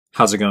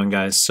How's it going,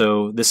 guys?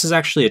 So this is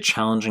actually a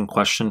challenging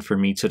question for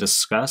me to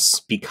discuss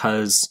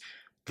because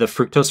the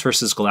fructose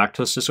versus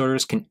galactose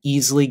disorders can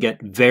easily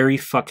get very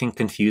fucking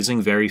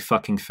confusing very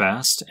fucking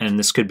fast, and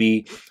this could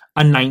be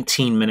a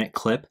 19-minute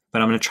clip,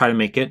 but I'm going to try to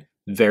make it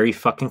very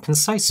fucking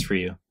concise for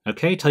you,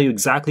 okay? Tell you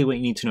exactly what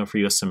you need to know for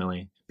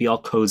USMLE. Be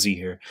all cozy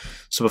here.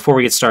 So before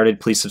we get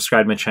started, please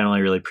subscribe to my channel. I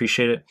really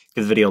appreciate it.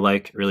 Give the video a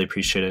like. I really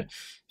appreciate it.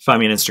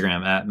 Find me on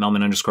Instagram at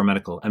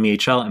Mehlman_medical,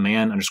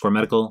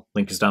 MEHLMAN_medical.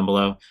 Link is down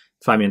below.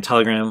 Find me on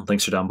Telegram.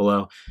 Links are down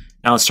below.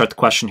 Now let's start the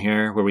question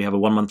here, where we have a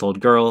 1-month-old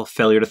girl,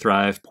 failure to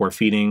thrive, poor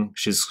feeding.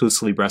 She's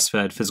exclusively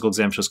breastfed. Physical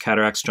exam shows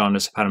cataracts,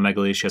 jaundice,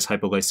 hepatomegaly. She has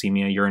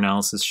hypoglycemia.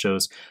 Urinalysis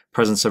shows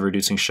presence of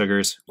reducing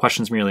sugars.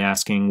 Questions merely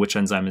asking which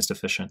enzyme is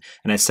deficient.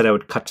 And I said I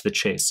would cut to the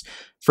chase.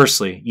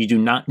 Firstly, you do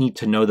not need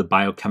to know the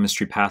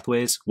biochemistry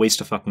pathways.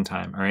 Waste of fucking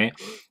time, all right?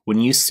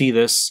 When you see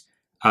this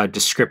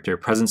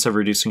descriptor, presence of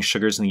reducing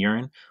sugars in the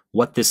urine,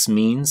 what this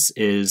means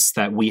is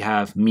that we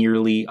have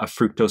merely a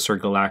fructose or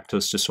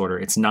galactose disorder.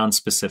 It's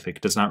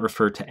non-specific, does not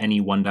refer to any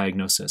one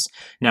diagnosis.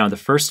 Now, the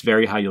first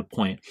very high yield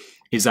point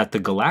is that the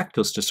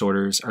galactose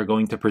disorders are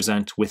going to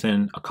present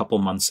within a couple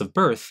months of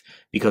birth,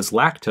 because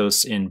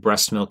lactose in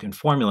breast milk and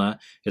formula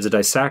is a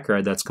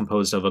disaccharide that's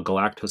composed of a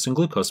galactose and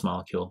glucose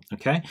molecule,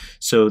 okay?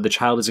 So the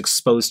child is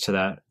exposed to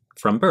that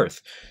from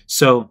birth.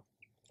 So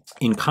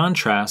in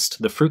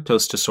contrast, the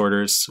fructose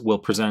disorders will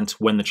present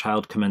when the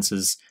child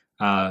commences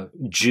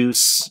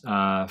juice,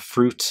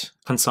 fruit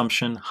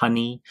consumption,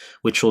 honey,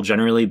 which will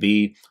generally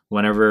be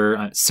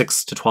whenever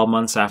 6 to 12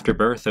 months after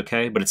birth,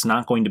 okay? But it's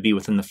not going to be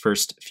within the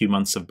first few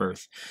months of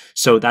birth.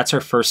 So that's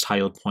our first high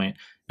yield point.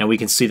 Now we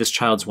can see this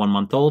child's 1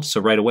 month old, so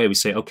right away we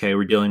say, okay,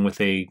 we're dealing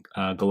with a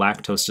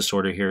galactose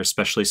disorder here,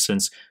 especially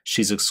since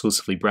she's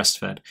exclusively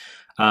breastfed.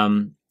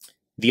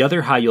 The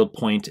other high yield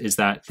point is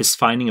that this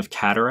finding of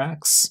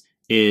cataracts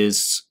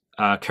is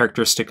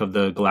characteristic of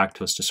the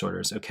galactose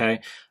disorders, okay?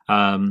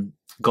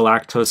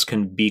 Galactose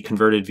can be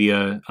converted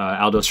via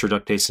aldose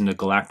reductase into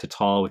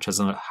galactitol, which has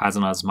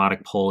an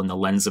osmotic pull in the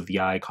lens of the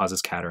eye,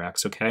 causes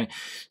cataracts, okay?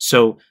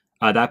 So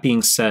that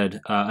being said,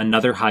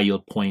 another high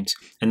yield point,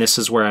 and this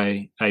is where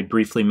I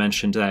briefly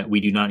mentioned that we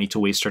do not need to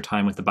waste our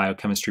time with the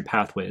biochemistry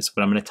pathways,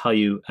 but I'm going to tell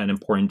you an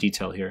important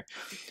detail here.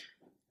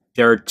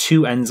 There are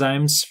two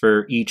enzymes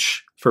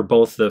for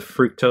both the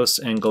fructose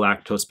and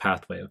galactose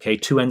pathway, okay?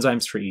 Two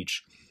enzymes for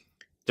each.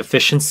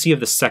 Deficiency of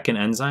the second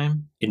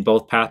enzyme in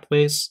both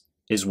pathways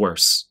is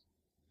worse.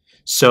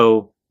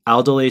 So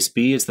aldolase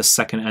B is the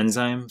second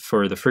enzyme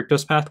for the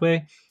fructose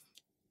pathway.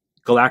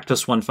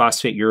 Galactose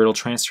 1-phosphate uridyl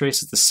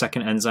transferase is the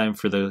second enzyme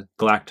for the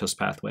galactose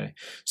pathway.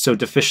 So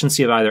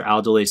deficiency of either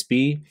aldolase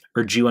B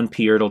or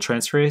G1P uridyl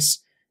transferase,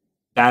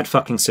 bad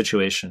fucking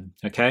situation,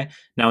 okay?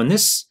 Now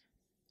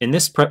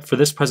for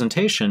this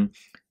presentation,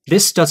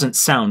 this doesn't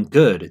sound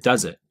good,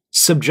 does it?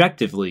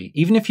 Subjectively,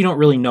 even if you don't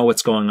really know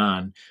what's going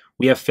on,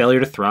 we have failure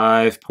to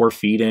thrive, poor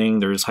feeding,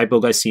 there's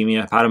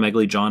hypoglycemia,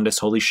 hepatomegaly, jaundice,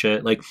 holy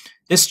shit. Like,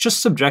 this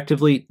just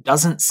subjectively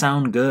doesn't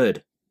sound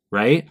good,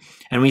 right?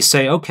 And we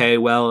say, okay,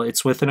 well,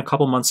 it's within a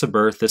couple months of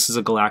birth, this is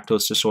a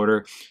galactose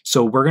disorder,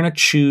 so we're gonna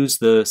choose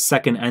the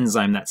second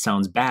enzyme that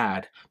sounds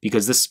bad,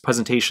 because this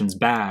presentation's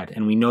bad,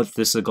 and we know that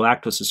this is a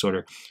galactose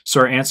disorder. So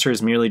our answer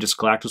is merely just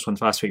galactose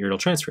 1-phosphate uridyl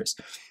transferase.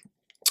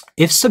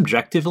 If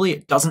subjectively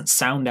it doesn't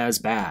sound as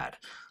bad,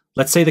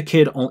 let's say the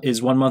kid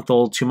is 1 month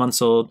old, 2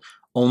 months old,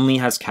 only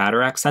has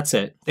cataracts, that's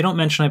it. They don't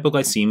mention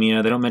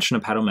hypoglycemia, they don't mention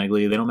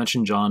hepatomegaly, they don't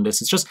mention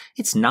jaundice.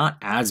 It's not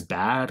as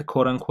bad,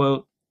 quote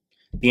unquote.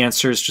 The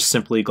answer is just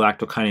simply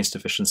galactokinase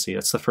deficiency.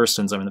 That's the first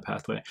enzyme in the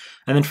pathway.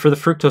 And then for the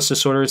fructose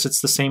disorders,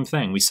 it's the same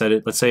thing. We said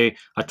it, let's say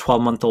a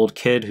 12-month-old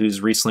kid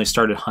who's recently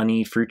started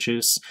honey, fruit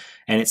juice,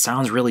 and it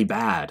sounds really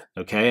bad,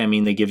 okay? I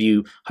mean, they give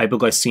you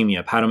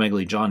hypoglycemia,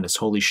 hepatomegaly, jaundice,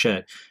 holy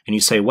shit. And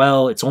you say,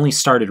 well, it's only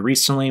started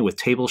recently with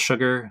table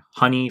sugar,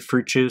 honey,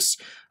 fruit juice,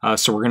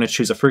 so we're going to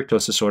choose a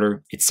fructose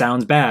disorder. It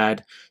sounds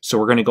bad, so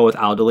we're going to go with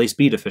aldolase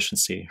B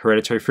deficiency,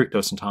 hereditary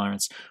fructose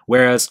intolerance.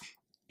 Whereas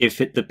if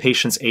the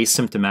patient's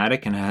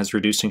asymptomatic and has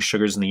reducing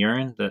sugars in the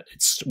urine,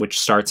 which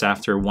starts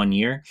after 1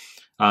 year,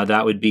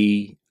 that would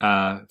be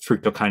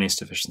fructokinase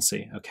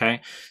deficiency,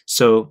 okay?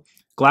 So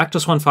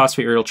galactose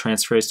 1-phosphate uridyl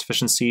transferase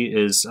deficiency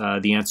is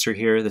the answer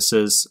here. This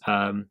is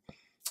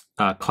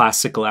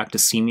classic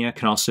galactosemia,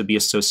 can also be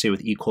associated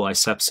with E. coli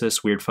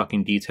sepsis, weird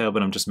fucking detail,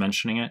 but I'm just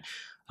mentioning it.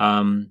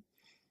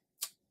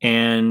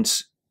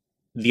 And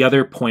the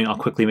other point I'll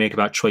quickly make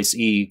about choice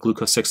E,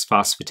 glucose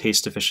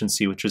 6-phosphatase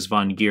deficiency, which is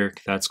von Gierk,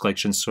 that's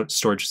glycogen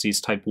storage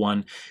disease type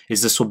 1,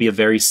 is this will be a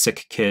very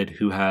sick kid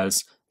who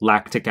has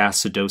lactic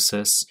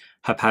acidosis,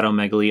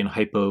 hepatomegaly, and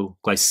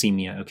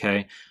hypoglycemia,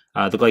 okay?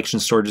 The glycogen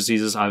storage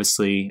disease is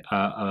obviously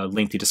a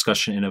lengthy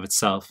discussion in of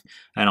itself,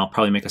 and I'll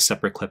probably make a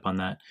separate clip on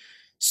that.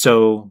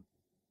 So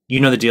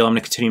you know the deal. I'm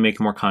going to continue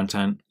making more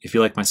content. If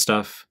you like my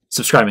stuff,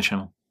 subscribe to my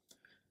channel.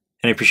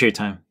 And I appreciate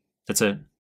your time. That's it.